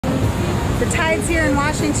The tides here in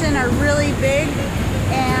Washington are really big,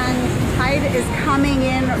 and tide is coming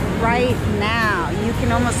in right now. You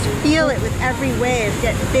can almost feel it with every wave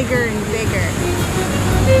get bigger and bigger.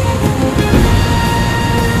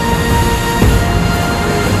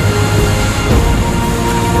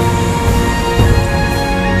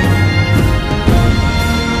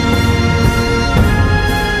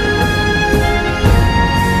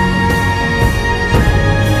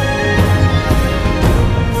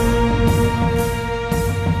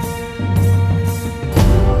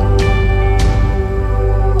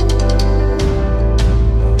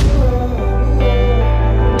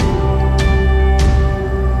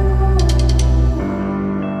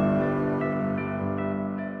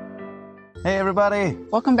 Hey everybody!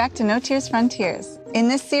 Welcome back to Notier's Frontiers. In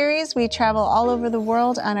this series, we travel all over the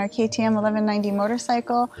world on our KTM 1190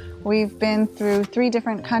 motorcycle. We've been through 3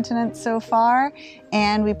 different continents so far,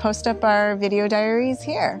 and we post up our video diaries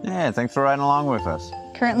here. Yeah, thanks for riding along with us.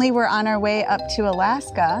 Currently, we're on our way up to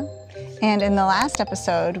Alaska, and in the last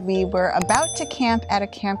episode, we were about to camp at a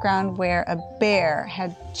campground where a bear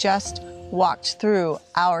had just walked through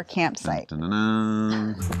our campsite. Dun, dun,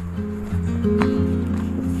 dun, dun.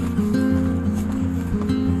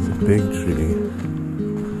 Big tree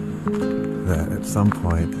that at some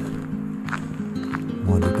point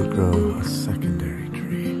wanted to grow a secondary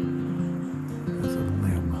tree as a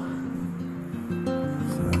limb.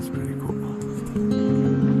 So that's pretty cool.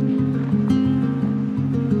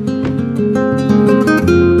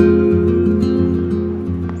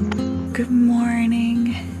 Good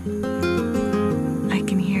morning. I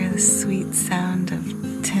can hear the sweet sound of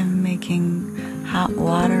Tim making hot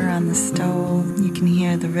water on the stove. You can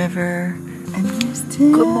hear the river. And here's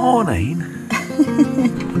Tim. Good morning.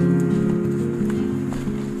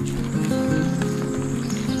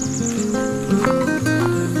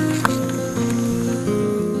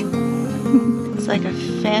 It's like a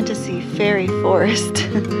fantasy fairy forest.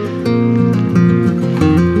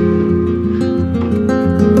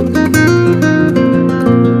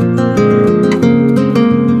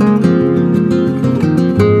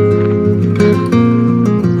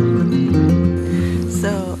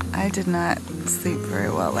 Sleep very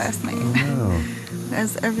well last night. Oh.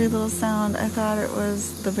 As every little sound, I thought it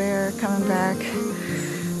was the bear coming back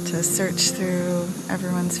to search through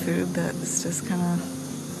everyone's food that's just kind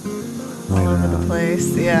of all over the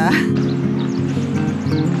place. Yeah.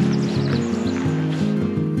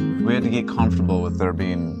 We had to get comfortable with there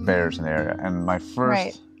being bears in the area, and my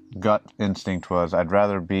first gut instinct was I'd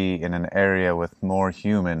rather be in an area with more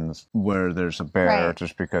humans where there's a bear,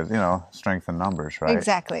 just because, you know, strength in numbers, right?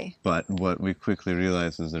 Exactly. But what we quickly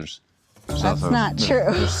realized is there's That's not true.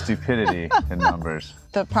 There's stupidity in numbers.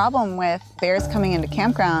 The problem with bears coming into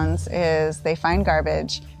campgrounds is they find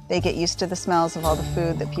garbage, they get used to the smells of all the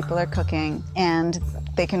food that people are cooking, and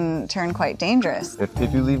they can turn quite dangerous.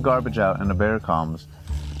 If you leave garbage out and a bear comes,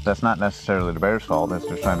 that's not necessarily the bear's fault. It's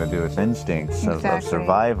just trying to do its instincts of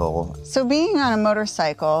survival. So being on a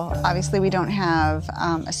motorcycle, obviously we don't have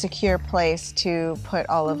a secure place to put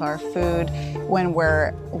all of our food. When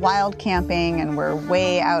we're wild camping and we're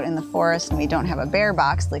way out in the forest and we don't have a bear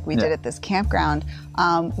box like we did at this campground,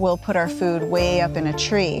 we'll put our food way up in a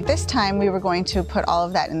tree. This time we were going to put all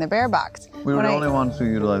of that in the bear box. We were the only ones who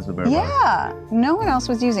utilized the bear box. Yeah, no one else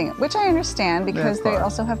was using it, which I understand because they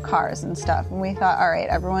also have cars and stuff. And we thought, all right,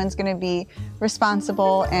 everyone's going to be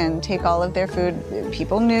responsible and take all of their food.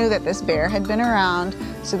 People knew that this bear had been around,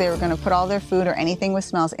 so they were going to put all their food or anything with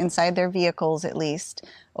smells inside their vehicles at least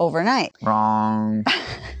overnight. Wrong.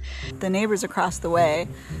 The neighbors across the way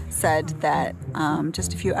said that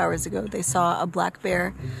just a few hours ago they saw a black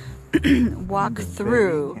bear walk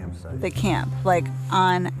through the camp, like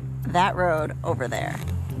on that road over there,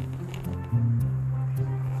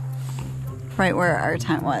 right where our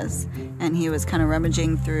tent was, and he was kind of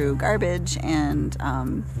rummaging through garbage and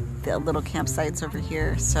the little campsites over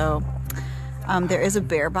here. So there is a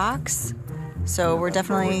bear box, so we're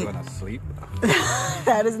definitely gonna sleep.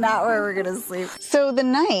 That is not where we're gonna sleep. So the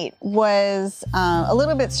night was a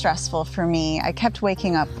little bit stressful for me. I kept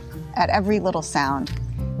waking up at every little sound.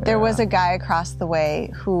 There was a guy across the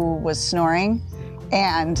way who was snoring,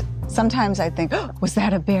 and sometimes I think, oh, was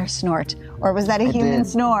that a bear snort? Or was that a human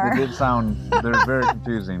snore? It did sound, they're very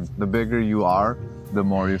confusing. The bigger you are, the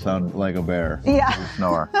more you sound like a bear. Yeah. You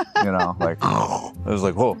snore, you know, like, I was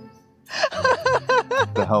like, whoa.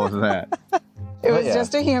 What the hell was that? It was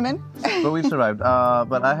just a human. But we survived.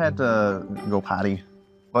 But I had to go potty.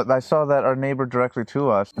 But I saw that our neighbor directly to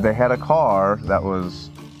us, they had a car that was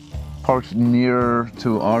parked near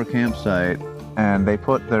to our campsite, and they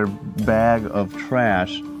put their bag of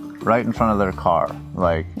trash right in front of their car,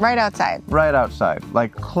 like right outside. Right outside,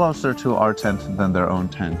 like closer to our tent than their own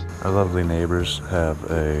tent. Our lovely neighbors have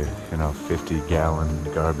a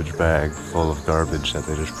 50-gallon garbage bag full of garbage that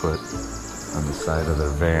they just put on the side of their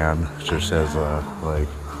van. It just says like,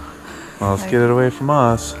 well, let's get it away from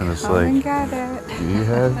us. And it's like, you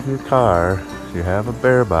have your car, you have a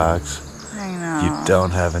bear box. I know. You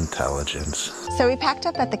don't have intelligence. So we packed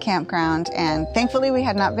up at the campground, and thankfully we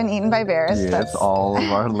had not been eaten by bears. Yes, all of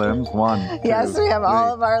our limbs. 1, 2, yes, we have 3,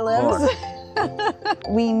 all of our limbs. 4.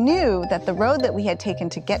 We knew that the road that we had taken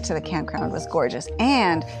to get to the campground was gorgeous,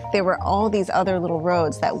 and there were all these other little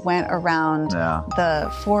roads that went around the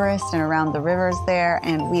forest and around the rivers there,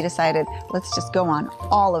 and we decided, let's just go on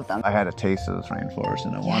all of them. I had a taste of this rainforest,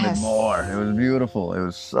 and I wanted more. It was beautiful. It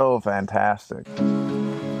was so fantastic.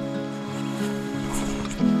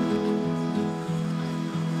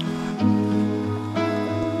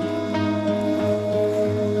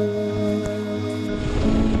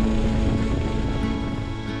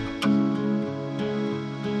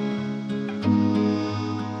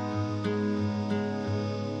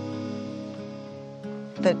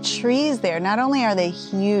 The trees there, not only are they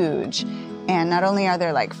huge, and not only are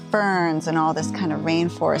there like ferns and all this kind of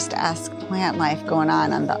rainforest-esque plant life going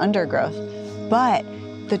on the undergrowth, but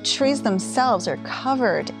the trees themselves are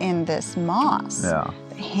covered in this moss. Yeah.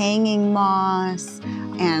 Hanging moss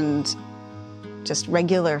and just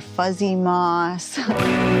regular fuzzy moss.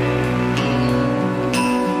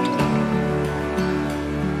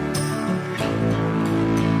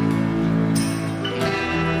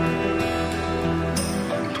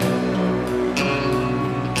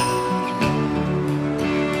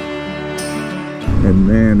 And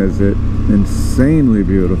man, is it insanely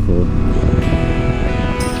beautiful.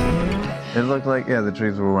 It looked like, the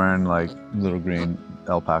trees were wearing like little green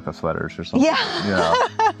alpaca sweaters or something. Yeah.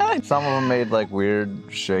 Some of them made like weird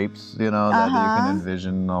shapes, that you can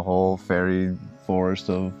envision a whole fairy forest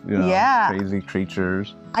of, crazy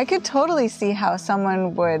creatures. I could totally see how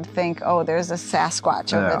someone would think, oh, there's a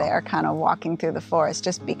Sasquatch over there kind of walking through the forest,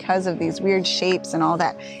 just because of these weird shapes and all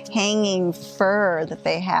that hanging fur that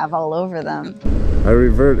they have all over them. I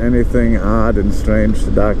revert anything odd and strange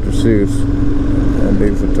to Dr. Seuss, and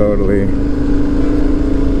these are totally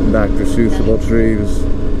Dr. Seussable trees,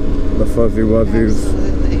 the fuzzy wuzzies.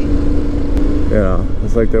 Absolutely.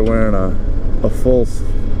 It's like they're wearing a full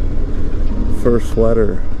fur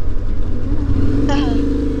sweater.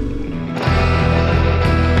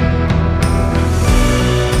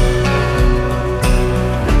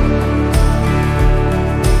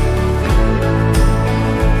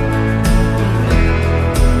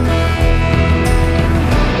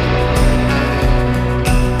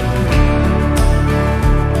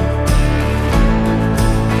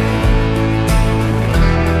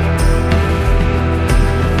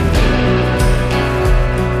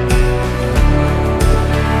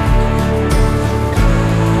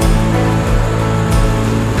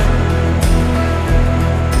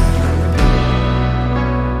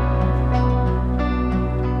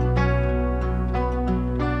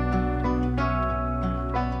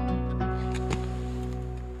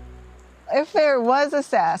 If there was a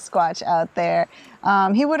Sasquatch out there,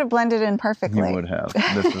 he would have blended in perfectly. He would have.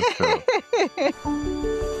 This is true.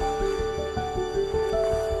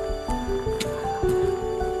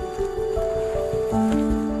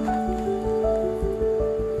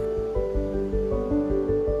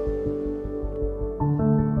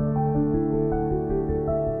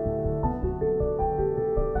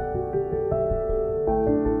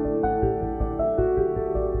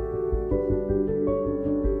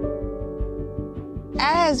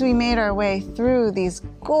 As we made our way through these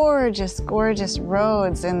gorgeous, gorgeous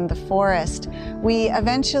roads in the forest, we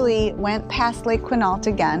eventually went past Lake Quinault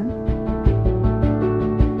again.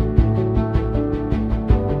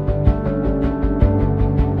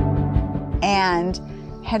 And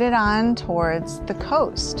headed on towards the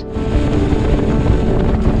coast.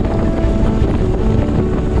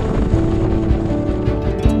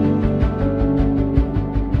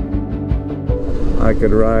 I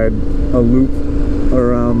could ride a loop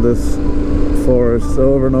around this forest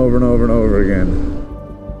over and over and over and over again.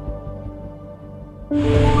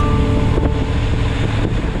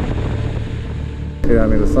 Yeah, I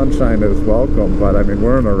mean, the sunshine is welcome, but I mean,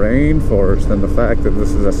 we're in a rainforest, and the fact that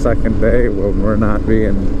this is a second day when we're not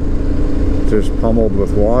being just pummeled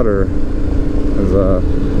with water is a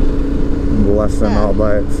lesson all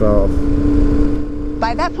by itself.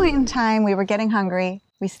 By that point in time, we were getting hungry.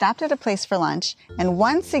 We stopped at a place for lunch, and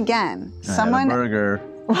once again, someone... burger.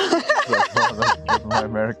 That's my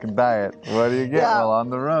American diet. What do you get while on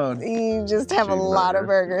the road? You just have a lot of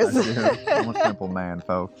burgers. I'm a simple man,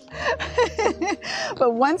 folks.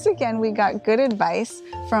 But once again, we got good advice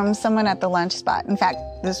from someone at the lunch spot. In fact,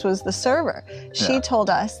 this was the server. She told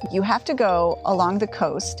us, you have to go along the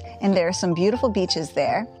coast, and there are some beautiful beaches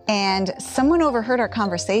there. And someone overheard our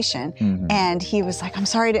conversation, and he was like, I'm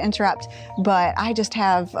sorry to interrupt, but I just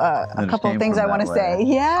have a couple of things I want to say.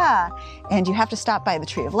 Yeah. And you have to stop by the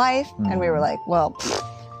Tree of Life. And we were like, well,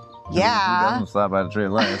 yeah. Who doesn't stop by the Tree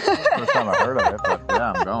of Life? First time I heard of it, but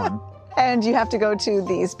yeah, I'm going. And you have to go to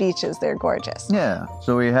these beaches. They're gorgeous. Yeah.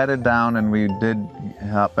 So we headed down, and we did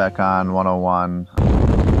hop back on 101.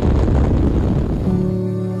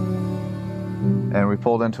 And we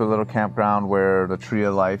pulled into a little campground where the Tree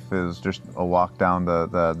of Life is just a walk down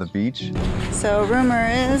the beach. So rumor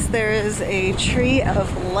is there is a Tree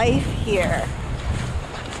of Life here.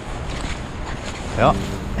 Yep.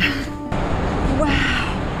 Wow.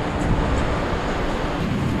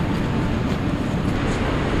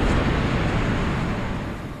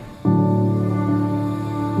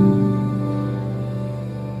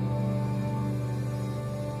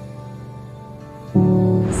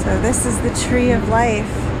 So this is the Tree of Life.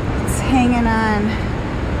 It's hanging on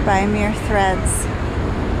by mere threads.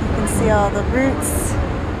 You can see all the roots.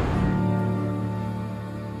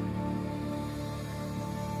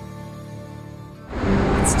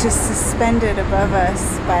 It's just suspended above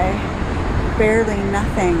us by barely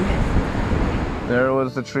nothing. There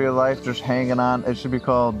was the Tree of Life just hanging on. It should be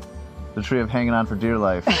called the Tree of Hanging On for Dear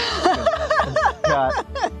Life.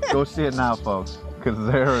 Go see it now, folks. Because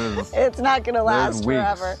it's not going to last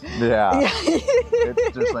forever. Yeah.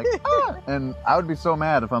 It's just like, ah. And I would be so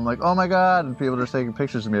mad if I'm like, oh my God, and people are just taking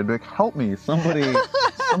pictures of me. I'd be like, help me. Somebody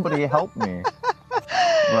help me.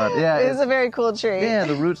 But yeah. It is a very cool tree. Yeah,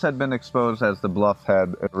 the roots had been exposed as the bluff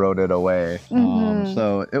had eroded away.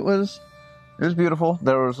 So it was beautiful.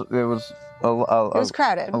 It was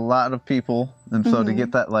crowded. A lot of people. And so to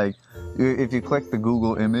get that, like, if you click the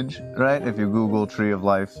Google image, right? If you Google Tree of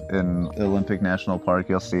Life in Olympic National Park,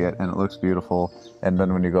 you'll see it, and it looks beautiful. And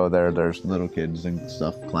then when you go there, there's little kids and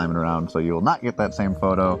stuff climbing around, so you will not get that same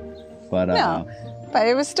photo. But no, but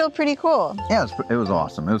it was still pretty cool. Yeah, it was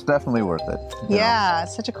awesome. It was definitely worth it. Yeah,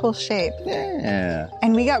 such a cool shape. Yeah.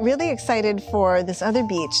 And we got really excited for this other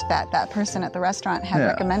beach that person at the restaurant had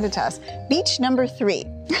recommended to us. Beach number 3.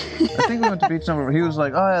 I think we went to beach number. He was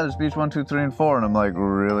like, "Oh yeah, there's beach 1, 2, 3, and 4," and I'm like,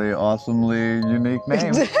 "Really awesomely unique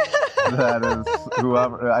name." That is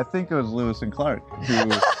whoever. I think it was Lewis and Clark who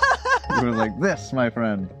were like, "This, my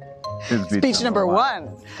friend, is beach number 1."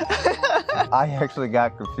 I actually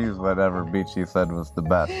got confused whatever beach he said was the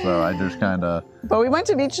best, so I just kind of. But we went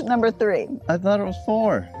to beach number 3. I thought it was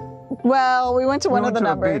 4. Well, we went to one of the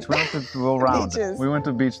numbers. We'll round it. We went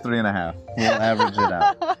to beach 3.5. We'll average it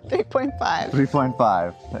out. 3.5.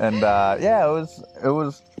 3.5. And yeah, it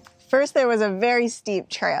was. First, there was a very steep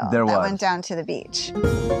trail that went down to the beach.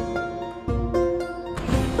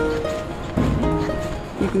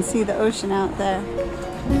 You can see the ocean out there.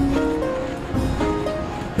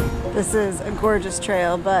 This is a gorgeous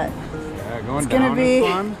trail, but it's going to be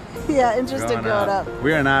interesting going up.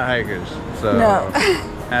 We are not hikers, so no.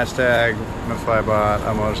 Hashtag that's why I bought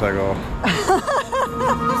a motorcycle.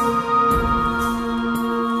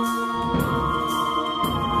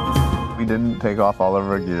 We didn't take off all of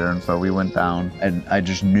our gear, and so we went down, and I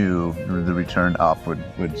just knew the return up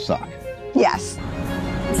would suck. Yes.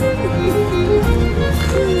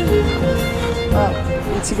 Well,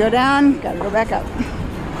 once you go down, you gotta go back up.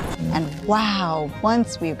 And wow,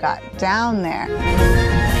 once we got down there.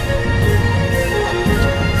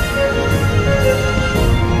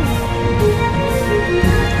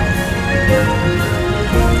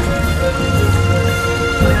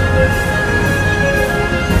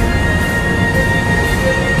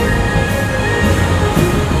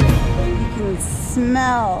 You can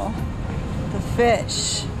smell the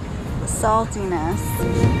fish, the saltiness.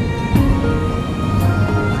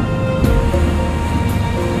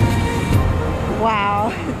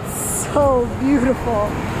 Wow, it's so beautiful.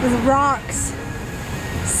 With rocks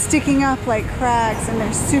sticking up like crags, and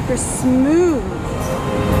they're super smooth.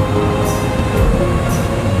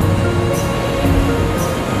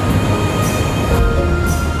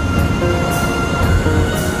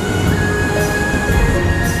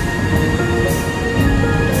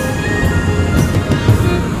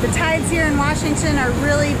 The tides here in Washington are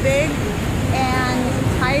really big, and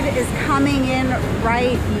the tide is coming in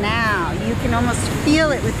right now. You can almost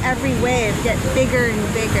feel it with every wave get bigger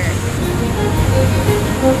and bigger.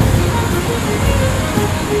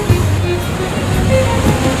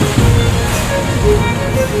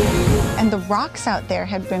 And the rocks out there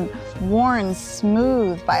had been worn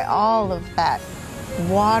smooth by all of that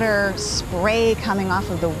water spray coming off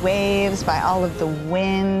of the waves, by all of the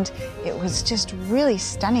wind. It was just really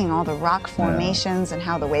stunning, all the rock formations and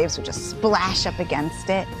how the waves would just splash up against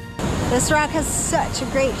it. This rock has such a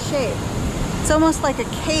great shape. It's almost like a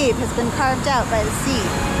cave has been carved out by the sea.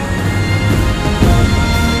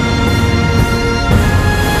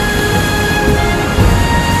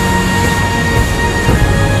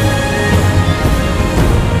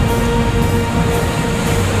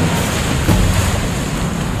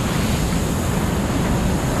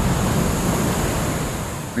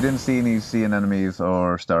 We didn't see any sea anemones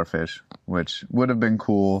or starfish, which would have been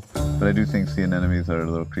cool, but I do think sea anemones are a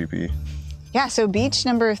little creepy. Yeah, so beach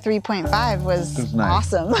number 3.5 was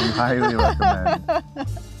nice. Awesome. I highly recommend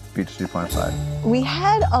beach 3.5. We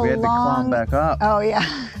had to climb back up. Oh,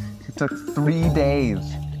 yeah. It took 3 days,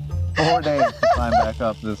 4 days to climb back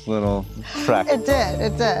up this little trek. It did,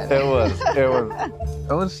 it did.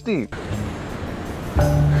 It was steep.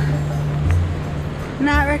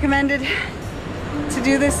 Not recommended to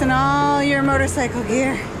do this in all your motorcycle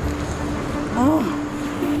gear. Oh.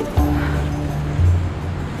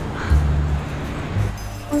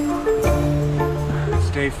 It's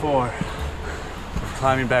day 4 of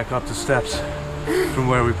climbing back up the steps from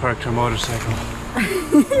where we parked our motorcycle.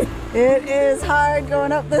 It is hard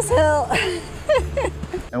going up this hill.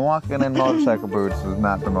 And walking in motorcycle boots is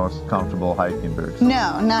not the most comfortable hiking boots.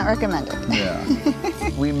 No, not recommended. Yeah.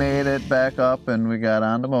 We made it back up and we got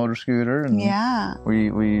on the motor scooter and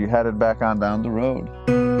we headed back on down the road.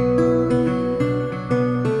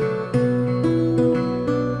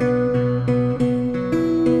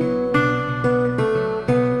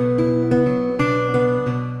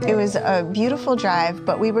 It was a beautiful drive,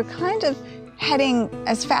 but we were kind of heading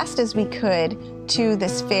as fast as we could to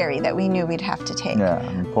this ferry that we knew we'd have to take. Yeah,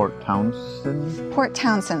 in Port Townsend? Port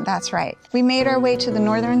Townsend, that's right. We made our way to the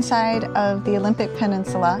northern side of the Olympic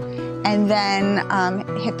Peninsula and then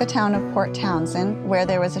hit the town of Port Townsend, where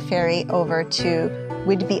there was a ferry over to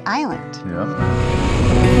Whidbey Island. Yeah.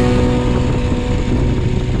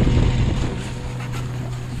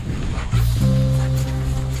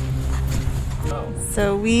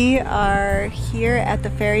 So we are here at the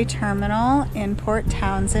ferry terminal in Port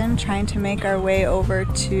Townsend trying to make our way over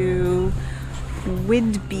to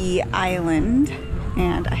Whidbey Island.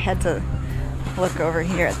 And I had to look over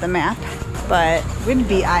here at the map, but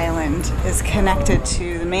Whidbey Island is connected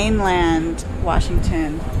to the mainland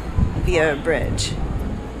Washington via a bridge.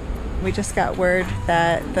 We just got word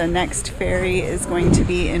that the next ferry is going to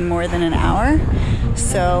be in more than an hour.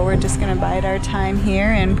 So we're just gonna bide our time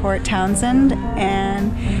here in Port Townsend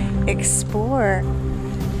and explore.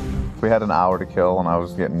 We had an hour to kill and I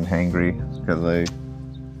was getting hangry because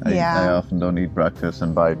I often don't eat breakfast,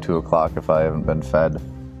 and by 2 o'clock if I haven't been fed,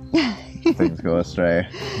 things go astray.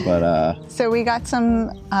 But so we got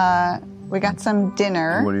some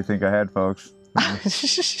dinner. What do you think I had, folks?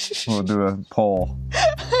 We'll do a poll.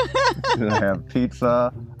 Did I have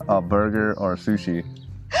pizza, a burger, or sushi?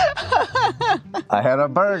 I had a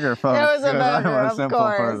burger, folks. It was a burger, I'm a of simple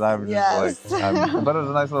course. person. I'm yes. just like, but it was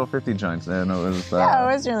a nice little 50 joints, and it was. Yeah,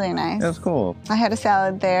 it was really nice. It was cool. I had a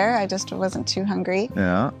salad there. I just wasn't too hungry.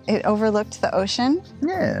 Yeah. It overlooked the ocean.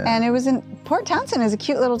 Yeah. And it was in Port Townsend is a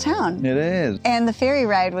cute little town. It is. And the ferry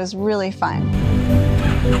ride was really fun.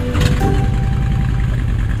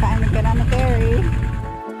 Time to get on the ferry.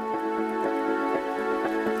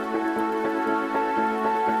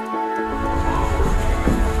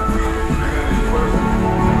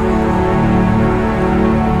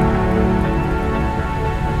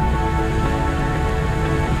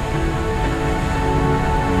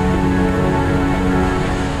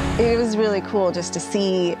 Cool just to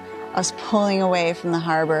see us pulling away from the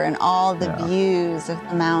harbor and all the views of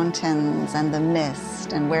the mountains and the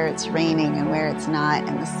mist and where it's raining and where it's not,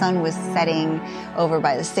 and the sun was setting over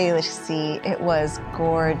by the Salish Sea. It was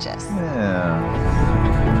gorgeous. Yeah.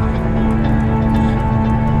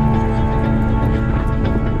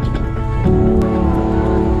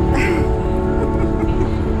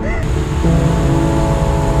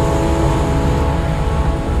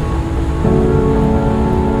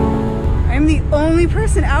 Only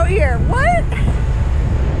person out here. What?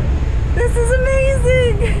 This is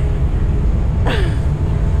amazing.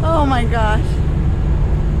 Oh my gosh.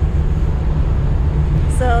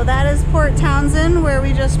 So that is Port Townsend, where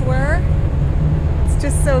we just were. It's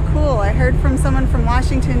just so cool. I heard from someone from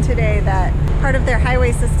Washington today that part of their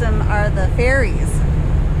highway system are the ferries.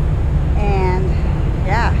 And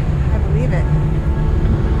yeah, I believe it.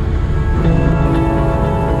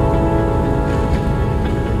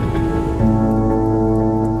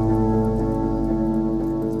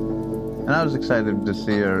 was excited to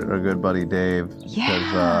see our good buddy Dave. Yeah.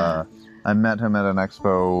 Because I met him at an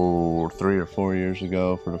expo 3 or 4 years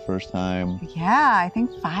ago for the first time. Yeah, I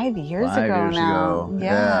think 5 years ago now.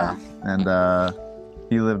 Yeah. And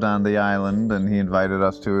he lived on the island, and he invited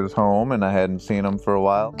us to his home, and I hadn't seen him for a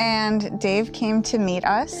while. And Dave came to meet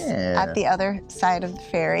us at the other side of the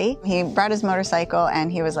ferry. He brought his motorcycle,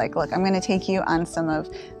 and he was like, look, I'm going to take you on some of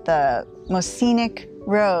the most scenic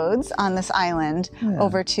roads on this island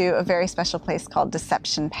over to a very special place called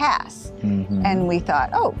Deception Pass. And we thought,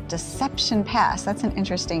 oh, Deception Pass, that's an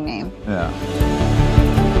interesting name. Yeah.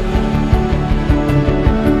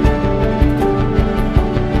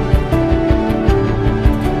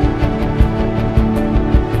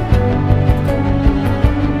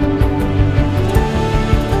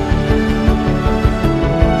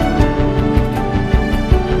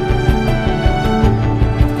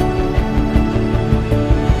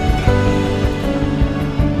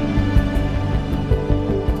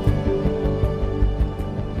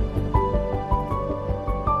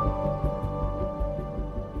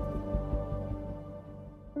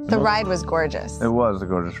 The ride was gorgeous. It was a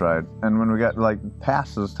gorgeous ride. And when we got, like,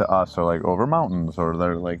 passes to us are, like, over mountains, or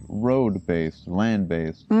they're, like, road-based,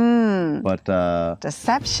 land-based. But,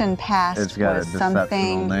 Deception Pass it's got was a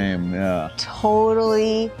something deceptional name, yeah.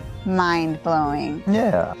 totally mind-blowing.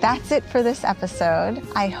 Yeah. That's it for this episode.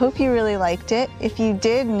 I hope you really liked it. If you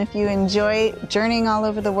did, and if you enjoy journeying all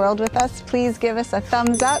over the world with us, please give us a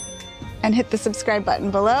thumbs up and hit the subscribe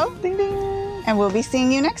button below. Ding, ding. And we'll be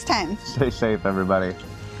seeing you next time. Stay safe, everybody.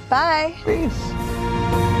 Bye. Peace.